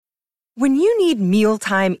When you need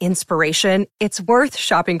mealtime inspiration, it's worth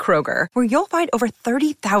shopping Kroger, where you'll find over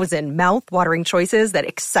 30,000 mouth-watering choices that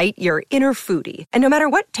excite your inner foodie. And no matter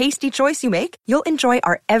what tasty choice you make, you'll enjoy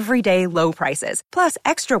our everyday low prices, plus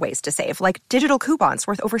extra ways to save, like digital coupons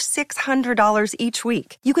worth over $600 each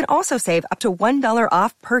week. You can also save up to $1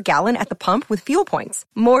 off per gallon at the pump with fuel points.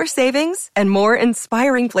 More savings and more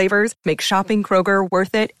inspiring flavors make shopping Kroger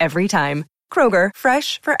worth it every time. Kroger,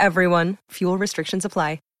 fresh for everyone. Fuel restrictions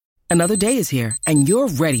apply. Another day is here, and you're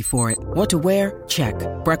ready for it. What to wear? Check.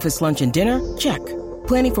 Breakfast, lunch, and dinner? Check.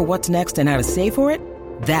 Planning for what's next and how to save for it?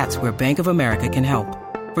 That's where Bank of America can help.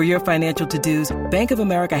 For your financial to-dos, Bank of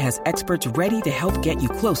America has experts ready to help get you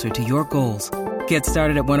closer to your goals. Get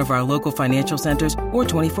started at one of our local financial centers or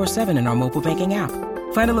 24/7 in our mobile banking app.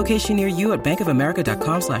 Find a location near you at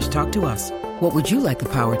bankofamerica.com/talktous. What would you like the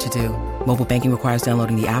power to do? Mobile banking requires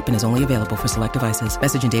downloading the app and is only available for select devices.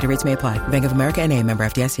 Message and data rates may apply. Bank of America NA, member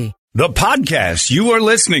FDIC. The podcast you are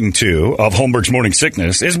listening to of Holmberg's Morning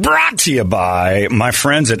Sickness is brought to you by my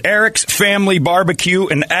friends at Eric's Family Barbecue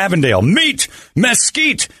in Avondale. Meet,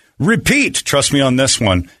 mesquite, repeat. Trust me on this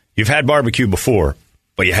one. You've had barbecue before,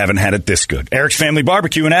 but you haven't had it this good. Eric's Family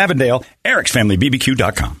Barbecue in Avondale,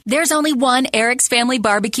 ericsfamilybbq.com. There's only one Eric's Family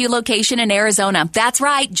Barbecue location in Arizona. That's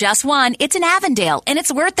right, just one. It's in Avondale, and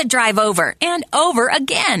it's worth the drive over and over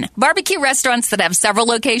again. Barbecue restaurants that have several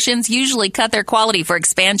locations usually cut their quality for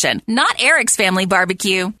expansion. Not Eric's Family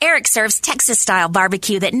Barbecue. Eric serves Texas-style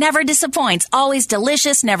barbecue that never disappoints, always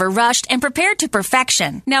delicious, never rushed, and prepared to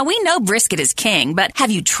perfection. Now, we know brisket is king, but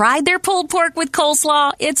have you tried their pulled pork with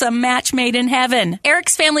coleslaw? It's a match made in heaven.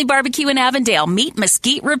 Eric's Family Barbecue in Avondale. Meet,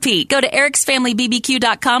 mesquite, repeat. Go to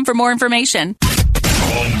ericsfamilybbq.com for more information.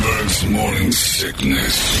 Holmberg's Morning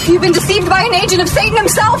Sickness. You've been deceived by an agent of Satan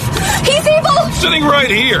himself. He's evil. Sitting right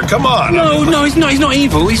here. Come on. No, he's not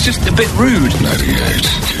evil. He's just a bit rude. 98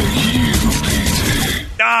 KUPD.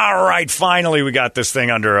 All right, finally we got this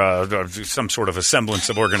thing under some sort of a semblance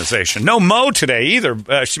of organization. No Mo today either.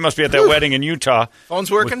 She must be at that wedding in Utah.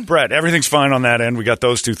 Phone's working? With Brett. Everything's fine on that end. We got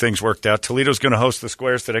those two things worked out. Toledo's going to host the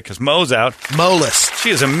Squares today because Mo's out. Mo-less. She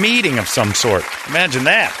has a meeting of some sort. Imagine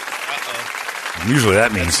that. Uh-oh. Usually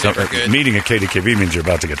that means meeting at KDKB means you're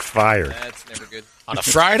about to get fired. That's never good. On a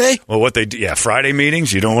Friday? Well, what they do, Friday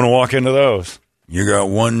meetings, you don't want to walk into those. You got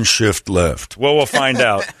one shift left. Well, we'll find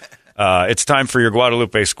out. It's time for your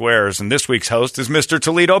Guadalupe Squares, and this week's host is Mr.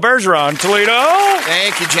 Toledo Bergeron. Toledo!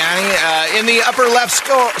 Thank you, Johnny. In the upper left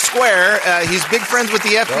square, he's big friends with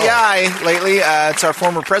the FBI lately. It's our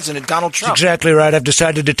former president, Donald Trump. That's exactly right. I've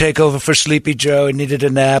decided to take over for Sleepy Joe. He needed a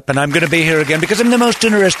nap, and I'm going to be here again because I'm the most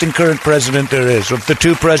interesting current president there is of the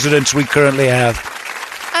two presidents we currently have.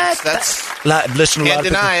 Listen, can't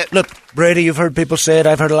deny it. Look, Brady, you've heard people say it.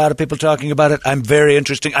 I've heard a lot of people talking about it. I'm very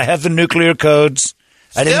interesting. I have the nuclear codes.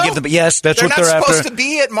 I didn't give them. Yes, that's what they're after. They're not supposed to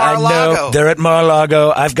be at Mar-a-Lago. I know. They're at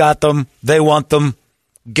Mar-a-Lago. I've got them. They want them.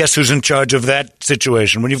 Guess who's in charge of that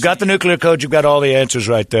situation? When you've got the nuclear code, you've got all the answers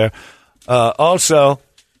right there. Also,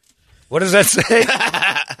 what does that say?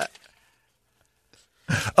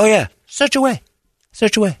 Oh, yeah. Search away.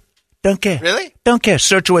 Search away. Don't care. Really? Don't care.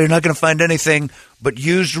 Search away. You're not going to find anything but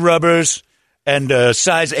used rubbers and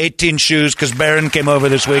size 18 shoes, because Barron came over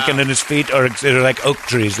this weekend and his feet are like oak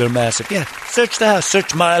trees. They're massive. Yeah, search the house.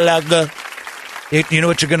 Search Mar-a-Lago. You know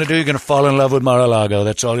what you're going to do? You're going to fall in love with Mar-a-Lago.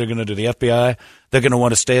 That's all you're going to do. The FBI, they're going to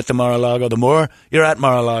want to stay at the Mar-a-Lago. The more you're at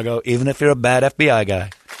Mar-a-Lago, even if you're a bad FBI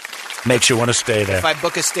guy, makes you want to stay there. If I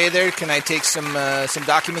book a stay there, can I take some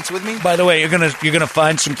documents with me? By the way, you're gonna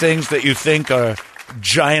find some things that you think are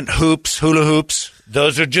giant hoops, hula hoops.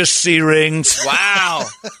 Those are just C-rings. Wow.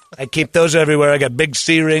 I keep those everywhere. I got big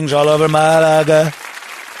C-rings all over Mar-a-Lago.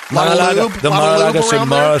 Mar-a-Lago. The Mar-a-Lago. Say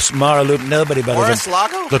Mar-a-Lago. Nobody better Morris than...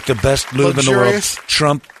 Lago? Look, the best lube Luxurious. in the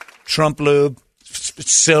world. Trump lube.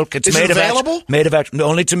 It's silk. It's Is made it available? Made of action.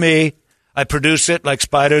 Only to me. I produce it like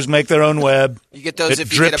spiders make their own web. You get those it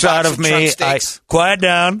if you get a drips box out of me. Quiet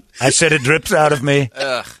down. I said it drips out of me.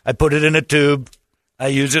 Ugh. I put it in a tube. I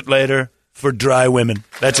use it later for dry women.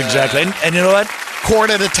 That's exactly. And you know what?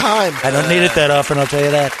 Quart at a time. I don't need it that often, I'll tell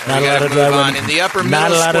you that. Not a lot of dry women. In the upper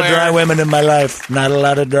Not a lot of dry women in my life. Not a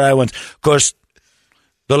lot of dry ones. Of course,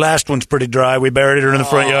 the last one's pretty dry. We buried her in the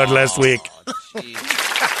front yard last week. In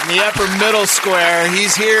the upper middle square,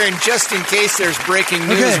 he's here, and just in case there's breaking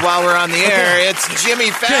news while we're on the air, it's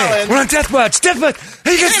Jimmy Fallon. We're on Death Watch. Death Watch.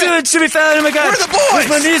 How you guys doing, Jimmy Fallon? Oh, my God. Where are the boys? Where's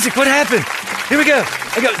my music? What happened? Here we go.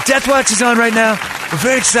 Death Watch is on right now. We're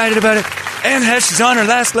very excited about it. Anne Hesh is on her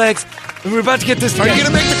last legs. We're about to get this together. Are you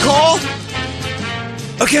going to make the call?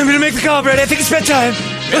 Okay, I'm going to make the call, Brady. I think it's bedtime.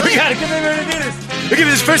 We got it. Come here, we're going to do this. Okay,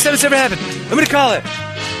 this is the first time it's ever happened. I'm going to call it.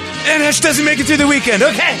 NH doesn't make it through the weekend.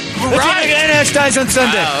 Okay. Right. NH dies on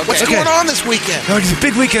Sunday. What's going on this weekend? Oh, it's a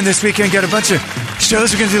big weekend this weekend. Got a bunch of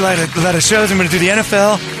shows. We're going to do a lot of shows. I'm going to do the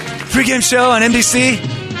NFL pregame show on NBC.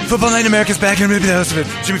 Football Night in America's back. I'm going to be the host of it.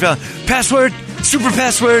 Jimmy Fallon. Password, super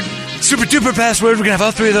duper password. We're going to have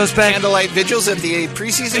all three of those back. Candlelight vigils at the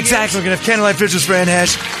preseason Exactly. games? We're going to have candlelight vigils for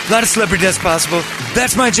NH. A lot of celebrity deaths possible.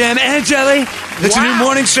 That's my jam. And Jelly. It's a new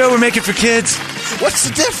morning show we're making for kids. What's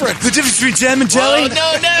the difference? The difference between jam and jelly?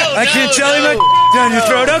 Oh, I can't jelly my down your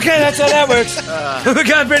throat. Okay, that's how that works. Oh my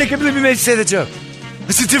God, Brady, I can't believe you made me say the joke.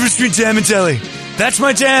 What's the difference between jam and jelly? That's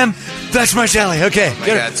my jam. That's my jelly. Okay. Oh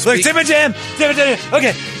God, look, take my jam. Take my jelly.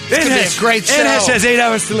 Okay. It's going to be a great show. NH has 8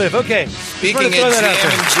 hours to live. Okay. Speaking of jam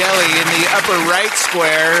and jelly, in the upper right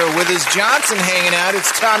square with his Johnson hanging out,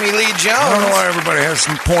 it's Tommy Lee Jones. I don't know why everybody has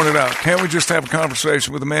to point it out. Can't we just have a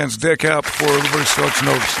conversation with the man's dick out before everybody starts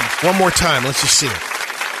noticing? One more time. Let's just see it.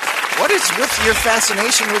 What is with your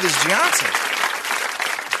fascination with his Johnson?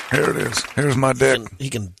 Here it is. Here's my dick. He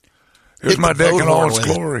can. Here's my dick in all its with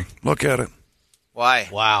it. glory. Look at it. Why?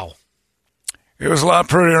 Wow. It was a lot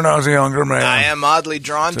prettier when I was a younger man. I am oddly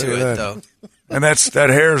drawn Tell to you it, that. though. And that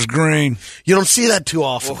hair's green. You don't see that too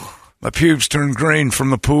often. My pubes turned green from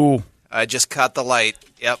the pool. I just caught the light.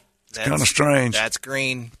 Yep. It's kind of strange. That's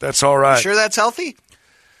green. That's all right. You sure that's healthy?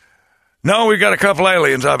 No, we got a couple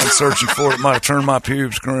aliens I've been searching for. It might have turned my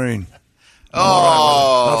pubes green.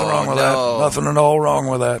 Oh, Nothing wrong with no. that. Nothing at all wrong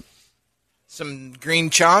with that. Some green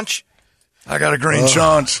chaunch? I got a green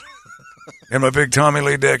chaunch and my big Tommy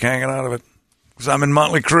Lee dick hanging out of it. Because I'm in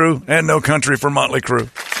Motley Crue and No Country for Motley Crue.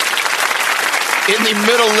 In the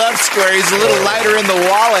middle left square, he's a little lighter in the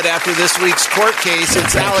wallet after this week's court case.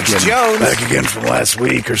 It's Alex Jones. Back again from last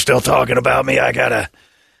week. Are still talking about me. I got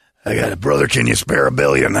a brother. Can you spare $1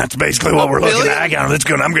 billion? That's basically what we're looking at. I'm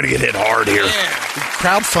going to get hit hard here.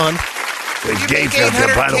 Crowdfund.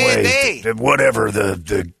 By the way, whatever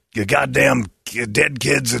the goddamn dead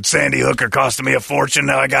kids at Sandy Hook are costing me a fortune.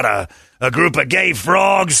 Now I got a group of gay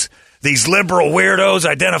frogs. These liberal weirdos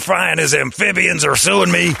identifying as amphibians are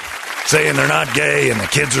suing me, saying they're not gay and the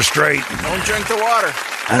kids are straight. Don't drink the water.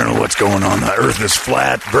 I don't know what's going on. The earth is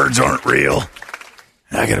flat. Birds aren't real.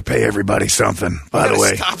 I got to pay everybody something. By the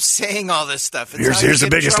way, stop saying all this stuff. Here's the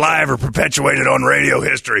biggest lie ever perpetuated on radio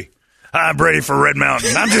history. I'm Brady for Red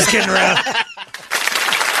Mountain. I'm just kidding around.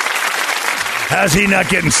 How's he not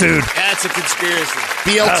getting sued? That's a conspiracy.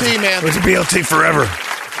 BLT, man. It's a BLT forever.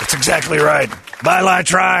 That's exactly right. Bye, lie,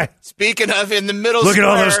 try. Speaking of, in the middle Look square.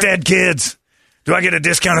 at all those dead kids. Do I get a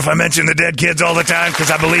discount if I mention the dead kids all the time? Because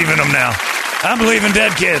I believe in them now. I believe in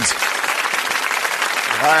dead kids.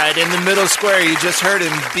 All right, in the middle square, you just heard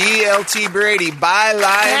him. BLT Brady, buy,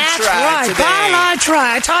 lie, and That's try right. today. Buy, lie,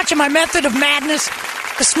 try. I taught you my method of madness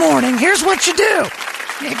this morning. Here's what you do.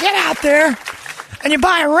 You get out there, and you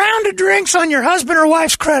buy a round of drinks on your husband or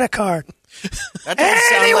wife's credit card. That doesn't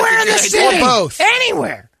sound Anywhere like a in the good city. idea. Or both.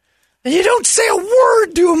 Anywhere. And you don't say a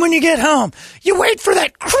word to them when you get home. You wait for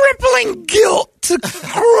that crippling guilt to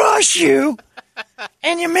crush you,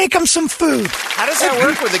 and you make them some food. How does that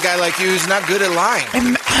work with a guy like you who's not good at lying?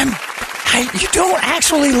 You don't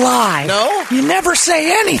actually lie. No? You never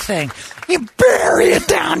say anything. You bury it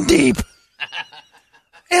down deep.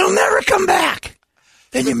 It'll never come back.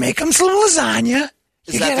 Then you make them some lasagna.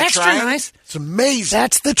 Is You that get the extra try? nice. It's amazing.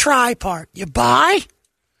 That's the try part. You buy,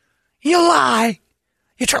 you lie.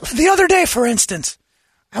 You try. The other day, for instance,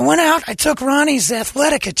 I went out, I took Ronnie's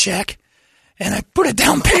Athletica check, and I put a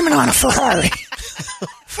down payment on a Ferrari.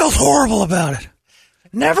 Felt horrible about it.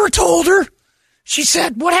 Never told her. She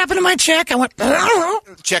said, "What happened to my check?" I went, "I don't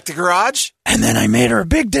know." Check the garage? And then I made her a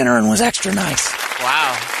big dinner and was extra nice.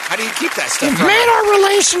 Wow. How do you keep that It stuff from made her? our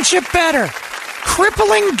relationship better.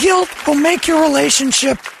 Crippling guilt will make your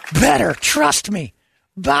relationship better. Trust me.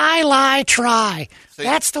 Buy, lie, try.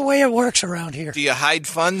 That's the way it works around here. Do you hide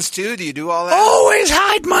funds, too? Do you do all that? Always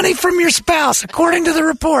hide money from your spouse, according to the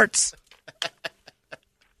reports.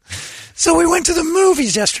 So we went to the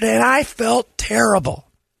movies yesterday, and I felt terrible.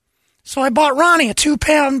 So I bought Ronnie a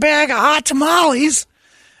 2-pound bag of hot tamales.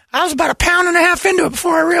 I was about 1.5 pounds into it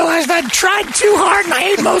before I realized I'd tried too hard, and I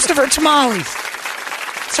ate most of her tamales.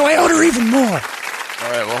 So I owed her even more.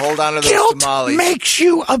 All right, well, hold on to those Guilt tamales. makes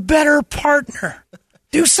you a better partner.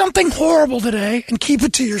 Do something horrible today and keep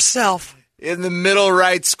it to yourself. In the middle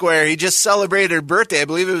right square, he just celebrated her birthday. I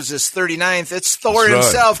believe it was his 39th. It's Thor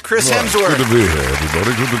himself, Chris Hemsworth. Good to be here,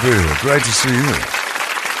 everybody. Good to be here. Great to see you.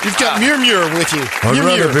 You've got Mjolnir with you. I'd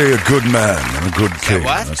rather Mjolnir. be a good man than a good king.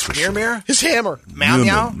 What? That's for sure. Mirror? His hammer. Meow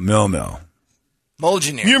meow? Meow meow.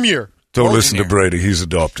 Mjolnir. Mjolnir. Don't Mjolnir. listen to Brady. He's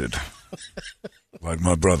adopted. Like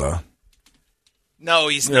my brother. No,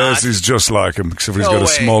 he's not. Yes, he's just like him, except he's No got a way.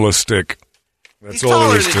 smaller stick. That's He's all taller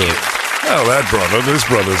there is than to you. it. No, that brother. This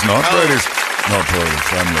brother's not. Oh. Brady's not part of the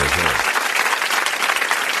family at all.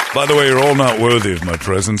 By the way, you're all not worthy of my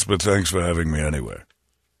presence, but thanks for having me anyway.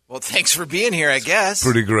 Well, thanks for being here, I guess.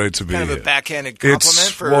 Pretty great to be kind here. of a backhanded compliment It's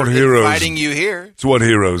for what heroes- inviting you here. It's what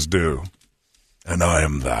heroes do. And I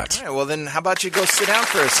am that. All right, well, then how about you go sit down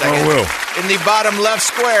for a second? I will. In the bottom left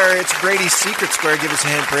square, it's Brady's secret square. Give us a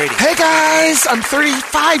hint, Brady. Hey guys, I'm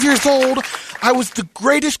 35 years old. I was the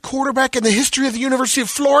greatest quarterback in the history of the University of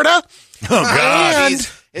Florida. Oh, God.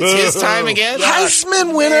 And It's his time again?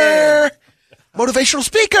 Heisman winner, motivational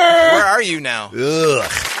speaker, Where are you now?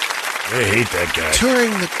 Ugh. I hate that guy.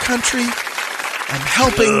 touring the country. I'm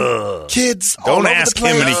helping kids all Don't over ask the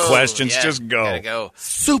place. him any questions. Yeah, Just go. Gotta go.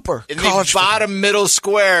 Super In the college bottom middle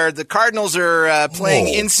square, the Cardinals are playing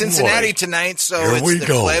Oh, in Cincinnati boy. tonight, so Here it's we the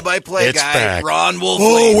go. play-by-play It's guy, back. Ron Wolfley.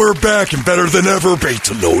 Oh, we're back and better than ever,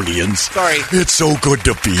 Batalonians. Sorry. It's so good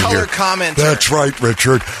to be Color here. commenter. That's right,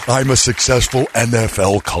 Richard. I'm a successful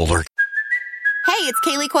NFL color. Hey, it's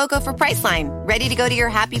Kaylee Cuoco for Priceline. Ready to go to your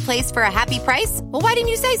happy place for a happy price? Well, why didn't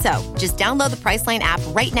you say so? Just download the Priceline app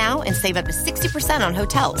right now and save up to 60% on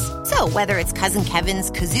hotels. So whether it's Cousin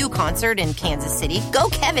Kevin's Kazoo Concert in Kansas City, go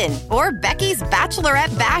Kevin, or Becky's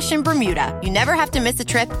Bachelorette Bash in Bermuda, you never have to miss a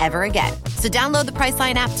trip ever again. So download the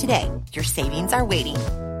Priceline app today. Your savings are waiting.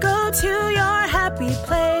 Go to your happy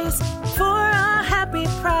place for a happy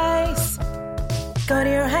price. Go to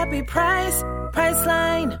your happy price,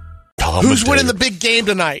 Priceline. Who's winning the big game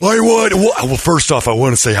tonight? I would. Well, first off, I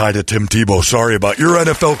want to say hi to Tim Tebow. Sorry about your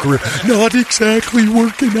NFL career. Not exactly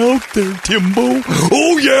working out there, Timbo.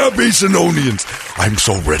 Oh, yeah, Basinonians. I'm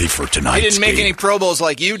so ready for tonight's He didn't make game. any Pro Bowls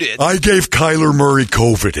like you did. I gave Kyler Murray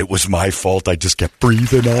COVID. It was my fault. I just kept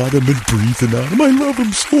breathing on him and breathing on him. I love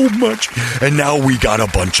him so much. And now we got a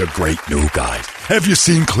bunch of great new guys. Have you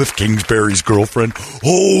seen Cliff Kingsbury's girlfriend?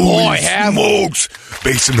 Holy smokes!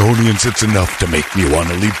 Basinonians, it's enough to make me want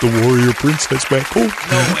to leave the warrior princess back home.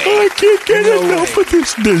 I can't get enough of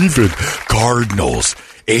this, David. Cardinals.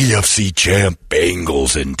 AFC champ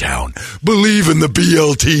Bengals in town. Believe in the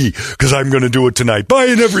BLT, because I'm going to do it tonight.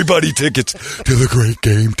 Buying everybody tickets to the great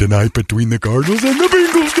game tonight between the Cardinals and the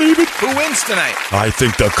Bengals, David. Who wins tonight? I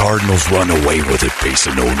think the Cardinals run away with it,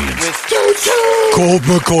 Basinonians. Colt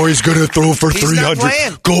McCoy's going to throw for He's not 300.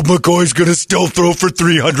 playing. Colt McCoy's going to still throw for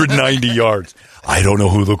 390 yards. I don't know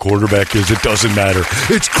who the quarterback is. It doesn't matter.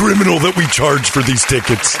 It's criminal that we charge for these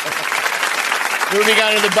tickets. Moving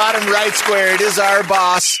on to the bottom right square, it is our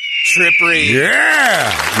boss, Trip Reed.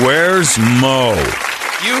 Yeah. Where's Mo?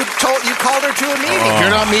 You called her to a meeting. You're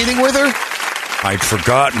not meeting with her? I'd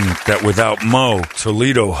forgotten that without Mo,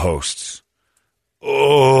 Toledo hosts.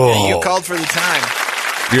 Oh. You called for the time.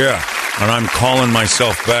 Yeah, and I'm calling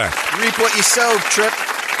myself back. Reap what you sow, Trip.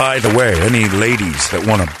 By the way, any ladies that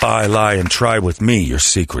want to buy, lie, and try with me, your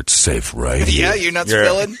secret's safe, right? Yeah, you're not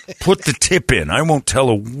spilling? Put the tip in. I won't tell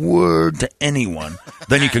a word to anyone.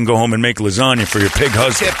 Then you can go home and make lasagna for your pig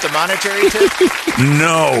husband. Tip, the monetary tip?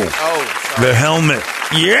 No. Oh, sorry. The helmet.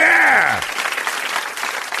 Yeah!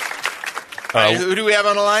 All right, who do we have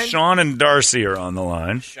on the line? Sean and Darcy are on the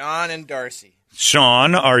line. Sean and Darcy.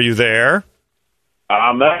 Sean, are you there?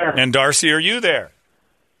 I'm there. And Darcy, are you there?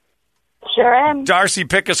 Sure am. Darcy,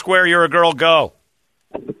 pick a square. You're a girl. Go.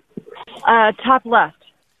 Top left.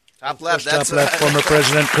 Top left. Top That's left, former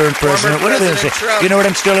president, current former president. What is President it? Trump. You know what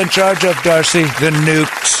I'm still in charge of, Darcy? The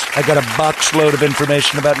nukes. I got a box load of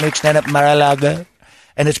information about nukes down at Mar-a-Lago.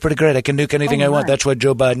 And it's pretty great. I can nuke anything I want. That's why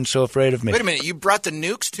Joe Biden's so afraid of me. Wait a minute. You brought the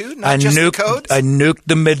nukes too? Not I just nuked, the codes? I nuked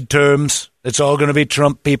the midterms. It's all going to be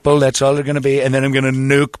Trump people. That's all they're going to be. And then I'm going to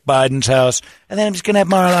nuke Biden's house. And then I'm just going to have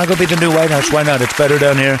Mar-a-Lago be the new White House. Why not? It's better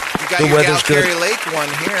down here. You got The your weather's gal good. Carrie Lake one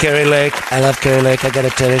here. Carrie Lake. I love Carrie Lake. I got to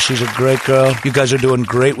tell you, she's a great girl. You guys are doing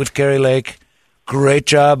great with Carrie Lake. Great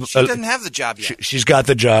job. She doesn't have the job yet. She's got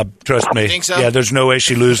the job. Trust me. You think so? Yeah, there's no way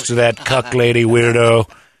she loses to that cuck lady weirdo,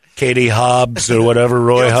 Katie Hobbs or whatever,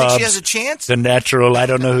 Roy You don't Hobbs. think she has a chance? The natural. I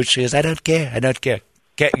don't know who she is. I don't care. I don't care.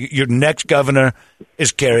 Your next governor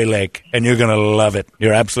is Carrie Lake, and you're going to love it.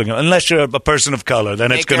 You're absolutely going to. Unless you're a person of color,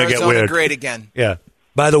 then it's Make going to get Arizona weird. great again. Yeah.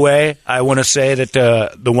 By the way, I want to say that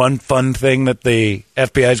the one fun thing that the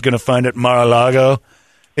FBI is going to find at Mar-a-Lago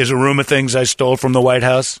is a room of things I stole from the White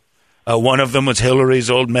House. One of them was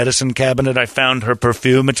Hillary's old medicine cabinet. I found her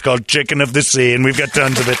perfume. It's called Chicken of the Sea, and we've got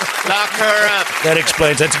tons of it. Lock her up. That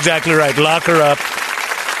explains. That's exactly right. Lock her up.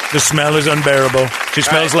 The smell is unbearable. She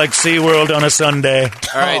smells like SeaWorld on a Sunday.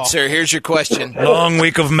 All right, sir, here's your question. Long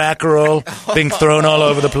week of mackerel being thrown all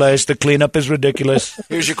over the place. The cleanup is ridiculous.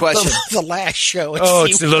 Here's your question. The last show. Oh,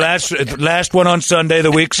 it's the last one on Sunday.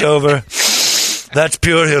 The week's over. That's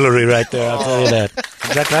pure Hillary right there, I'll tell you that.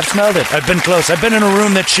 Exactly, I've smelled it. I've been close. I've been in a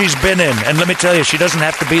room that she's been in. And let me tell you, she doesn't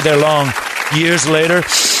have to be there long. Years later,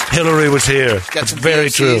 Hillary was here. It's very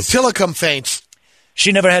true. Tillicum faints.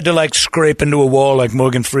 She never had to, scrape into a wall like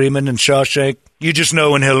Morgan Freeman and Shawshank. You just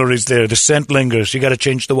know when Hillary's there. The scent lingers. You got to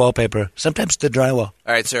change the wallpaper. Sometimes the drywall. All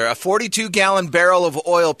right, sir. A 42-gallon barrel of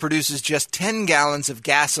oil produces just 10 gallons of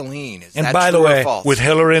gasoline. Is that by true the way, or false? with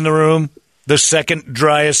Hillary in the room, the second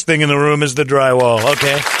driest thing in the room is the drywall,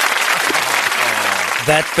 okay?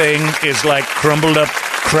 That thing is like crumbled up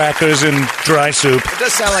crackers in dry soup. It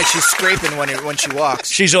does sound like she's scraping when she walks.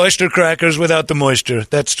 She's oyster crackers without the moisture.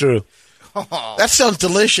 That's true. That sounds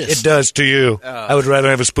delicious. It does to you. I would rather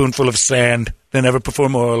have a spoonful of sand than ever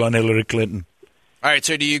perform oil on Hillary Clinton. All right,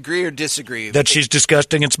 so do you agree or disagree? That she's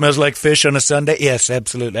disgusting and smells like fish on a Sunday? Yes,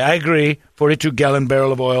 absolutely. I agree. 42-gallon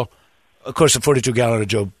barrel of oil. Of course, a 42-gallon of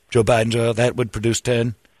Joe Biden's oil, that would produce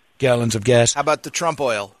 10 gallons of gas. How about the Trump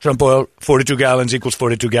oil? Trump oil, 42 gallons equals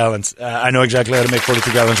 42 gallons. I know exactly how to make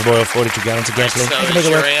 42 gallons of oil, 42 gallons of gasoline. So is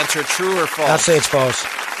your answer true or false? I'll say it's false.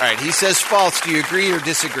 All right, he says false. Do you agree or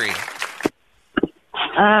disagree?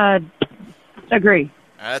 Agree.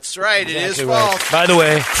 That's right. It is Exactly false. right. By the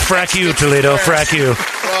way, frack you, Toledo. Frack you.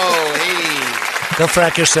 Whoa, hey. Go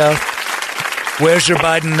frack yourself. Where's your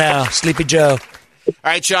Biden now? Sleepy Joe. All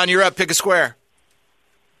right, Sean, you're up. Pick a square.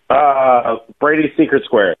 Brady's Secret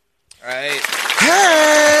Square. All right.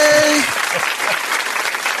 Hey!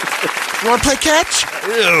 You want to play catch?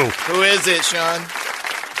 Ew. Who is it, Sean?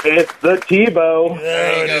 It's the Tebow.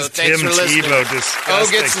 There you go. Thanks for listening. Disgusting. O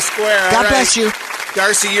gets the square. All God right. bless you.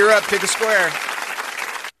 Darcy, you're up. Pick a square.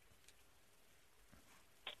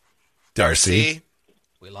 Darcy.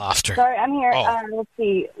 We lost her. Sorry, I'm here. Oh. Let's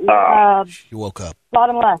see. She woke up.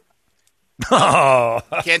 Bottom left. Oh.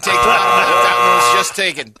 Can't take the bottom left. That one was just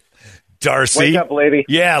taken. Darcy. Wake up, lady.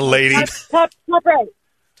 Yeah, lady. Top right.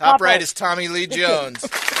 Top right is Tommy Lee Jones.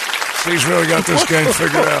 She's really got this game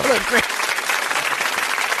figured out.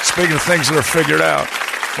 Speaking of things that are figured out,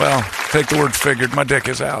 well, take the word figured. My dick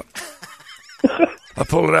is out. I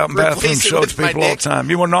pull it out in bathrooms, show it to people all the time.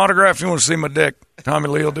 You want an autograph? You want to see my dick? Tommy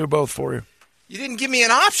Lee will do both for you. You didn't give me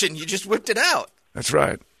an option. You just whipped it out. That's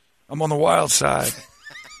right. I'm on the wild side.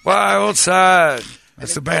 Wild side.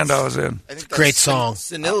 That's the band I was in. I think Great song.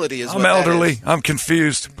 Senility is I'm what that elderly. is. I'm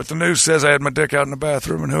confused. But the news says I had my dick out in the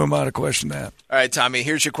bathroom, and who am I to question that? All right, Tommy,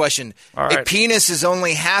 here's your question. All right. A penis is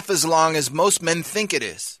only half as long as most men think it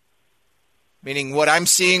is. Meaning what I'm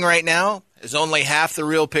seeing right now is only half the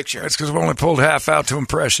real picture. That's because I've only pulled half out to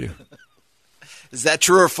impress you. Is that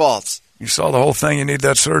true or false? You saw the whole thing. You need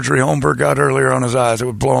that surgery Holmberg got earlier on his eyes. It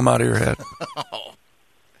would blow him out of your head.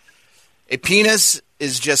 A penis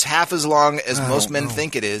is just half as long as most men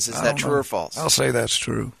think it is. Is that true or false? I'll say that's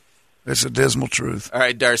true. It's a dismal truth. All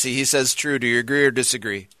right, Darcy, he says true. Do you agree or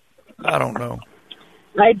disagree? I don't know.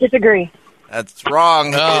 I disagree. That's wrong.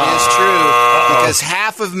 It is true because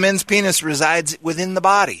half of men's penis resides within the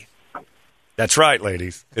body. That's right,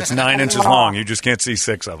 ladies. It's 9 inches long. You just can't see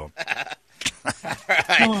 6 of them.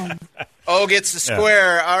 Right. O gets the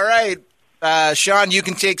square. All right. Sean, you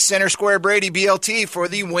can take center square Brady BLT for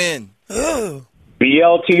the win. Ooh.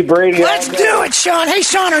 BLT Brady. Let's do it, Sean. Hey,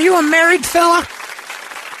 Sean, are you a married fella?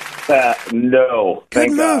 No. Good Thank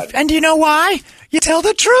move. God. And do you know why? You tell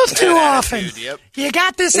the truth too often. Attitude, yep. You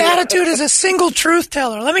got this attitude as a single truth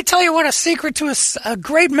teller. Let me tell you what a secret to a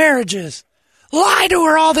great marriage is. Lie to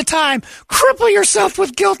her all the time. Cripple yourself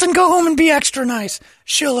with guilt and go home and be extra nice.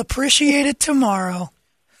 She'll appreciate it tomorrow.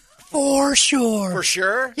 For sure. For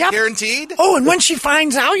sure? Yep. Guaranteed? Oh, and when she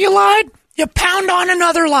finds out you lied, you pound on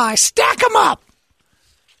another lie. Stack them up.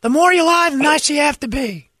 The more you lie, the nicer you have to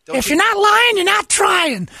be. If you're not lying, you're not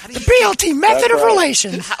trying. The BLT method of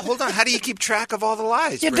relations. Hold on. How do you keep track of all the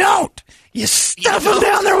lies? You Brady? don't. You stuff them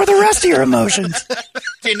down there with the rest of your emotions.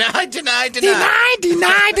 Deny. Deny.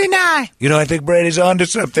 You know, I think Brady's on to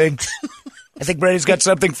something. I think Brady's got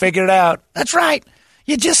something figured out. That's right.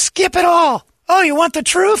 You just skip it all. Oh, you want the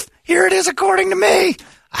truth? Here it is according to me.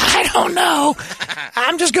 I don't know.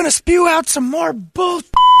 I'm just going to spew out some more bull,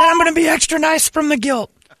 and I'm going to be extra nice from the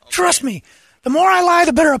guilt. Trust me. The more I lie,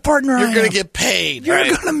 the better a partner I am. You're going to get paid. You're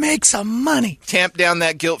going to make some money. Tamp down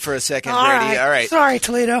that guilt for a second, All Brady. right. All right. Sorry,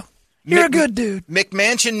 Toledo. You're a good dude.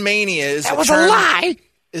 McMansion mania is That was a lie.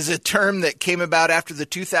 Is a term that came about after the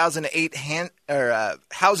 2008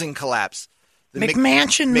 housing collapse. The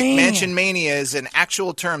McMansion mania. McMansion mania is an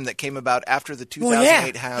actual term that came about after the 2008 Well, yeah.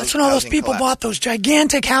 housing That's when all those people collapse. bought those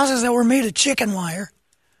gigantic houses that were made of chicken wire.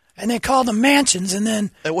 And they called them mansions, and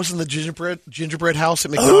then... That wasn't the gingerbread house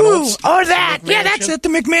at McDonald's? Oh, that. Yeah, that's it. The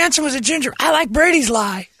McMansion was a ginger. I like Brady's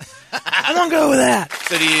lie. I'm going to go with that.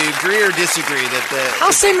 So do you agree or disagree that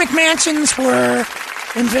I'll say McMansions were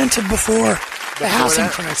invented before the housing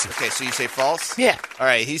crisis. Okay, so you say false? Yeah. All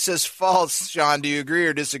right, he says false. Sean, do you agree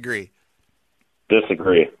or disagree?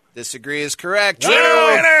 Disagree. Disagree is correct.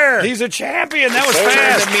 Winner! He's a champion. That was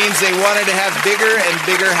fast. That means they wanted to have bigger and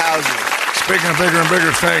bigger houses. Speaking of bigger and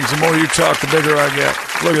bigger things, the more you talk, the bigger I get.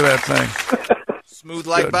 Look at that thing. Smooth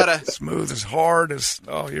like Good. butter. Smooth as hard as,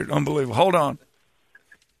 you're unbelievable. Hold on.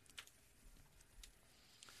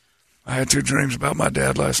 I had 2 dreams about my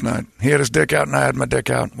dad last night. He had his dick out and I had my dick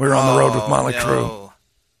out. We were on the road with Motley Crue.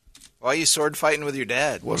 Why are you sword fighting with your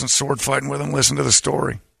dad? Wasn't sword fighting with him. Listen to the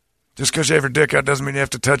story. Just because you have your dick out doesn't mean you have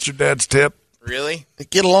to touch your dad's tip. Really?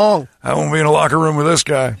 Get along. I won't be in a locker room with this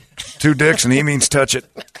guy. 2 dicks and he means touch it.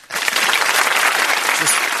 Just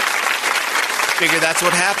figure that's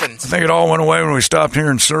what happens. I think it all went away when we stopped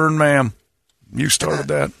hearing sir and ma'am. You started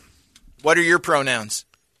that. What are your pronouns?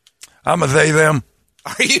 I'm a they, them.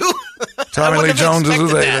 Are you? Tommy Lee Jones is a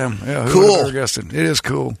they, them. Yeah, who would have ever guessed it? It is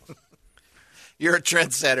cool. You're a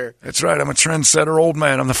trendsetter. That's right. I'm a trendsetter old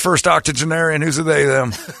man. I'm the first octogenarian who's a they,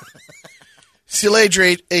 them. See you later,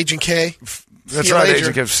 Agent K. That's right,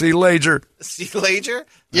 Agent K. See you later. See you later?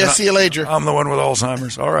 Yes, see you later. I'm the one with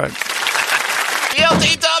Alzheimer's. All right.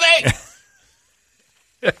 BLT,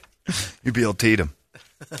 Tommy! You BLT'd him.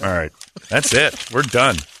 All right. That's it. We're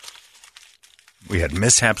done. We had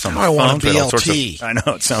mishaps on the I phone. want a We had all sorts BLT. I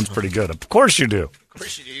know. It sounds pretty good. Of course you do. Of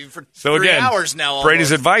course you do. For So 3 again, hours now almost.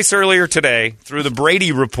 Brady's advice earlier today through the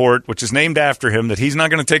Brady Report, which is named after him, that he's not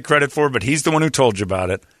going to take credit for, but he's the one who told you about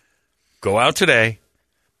it. Go out today,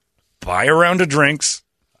 buy a round of drinks,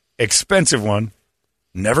 expensive one,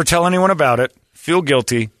 never tell anyone about it, feel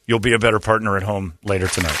guilty, you'll be a better partner at home later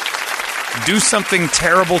tonight. Do something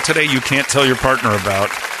terrible today you can't tell your partner about.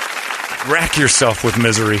 Rack yourself with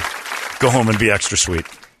misery. Go home and be extra sweet.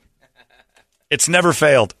 It's never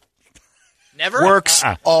failed. Never? Works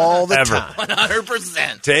all the Ever. time.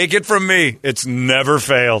 100%. Take it from me. It's never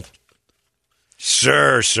failed.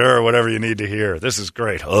 Sure, whatever you need to hear. This is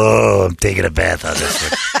great. Oh, I'm taking a bath on this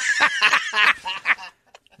one.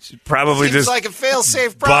 Should probably Seems just like a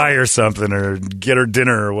fail-safe buy problem. her something or get her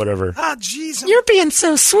dinner or whatever. Ah, jeez. You're being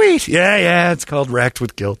so sweet. Yeah, it's called Racked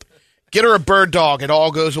with Guilt. Get her a bird dog. It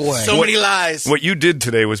all goes away. So many lies. What you did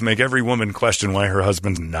today was make every woman question why her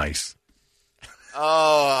husband's nice.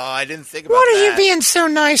 Oh, I didn't think about What are that. you being so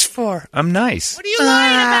nice for? I'm nice. What are you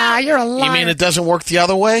lying about? You're a liar. You mean it doesn't work the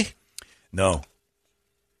other way? No.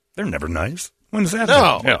 They're never nice. When's that?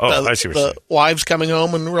 No. happen? Yeah, I see what you're saying. Wives coming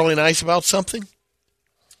home and really nice about something?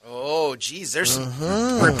 Oh, geez. There's some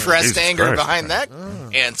repressed Jesus anger Christ. behind that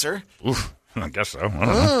answer. Oof, I guess so. I don't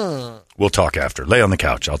know. We'll talk after. Lay on the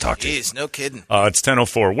couch. I'll talk to you. Jeez, no kidding. It's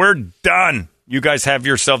 10:04. We're done. You guys have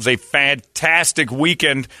yourselves a fantastic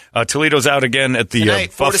weekend. Toledo's out again at the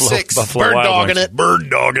Tonight, 4 to 6. Buffalo Bird Wild dogging Wings. it. Bird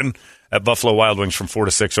dogging at Buffalo Wild Wings from 4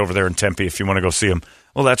 to 6 over there in Tempe if you want to go see him.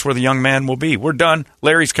 Well, that's where the young man will be. We're done.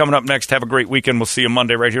 Larry's coming up next. Have a great weekend. We'll see you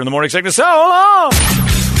Monday right here in the morning segment. So long!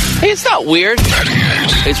 Hey, it's not weird.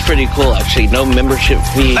 It's pretty cool, actually. No membership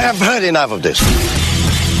fee. I have heard enough of this.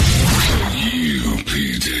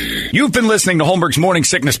 You've been listening to Holmberg's Morning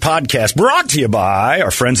Sickness Podcast, brought to you by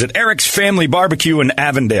our friends at Eric's Family Barbecue in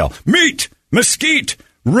Avondale. Meet, mesquite,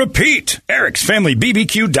 repeat.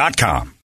 Eric'sFamilyBBQ.com.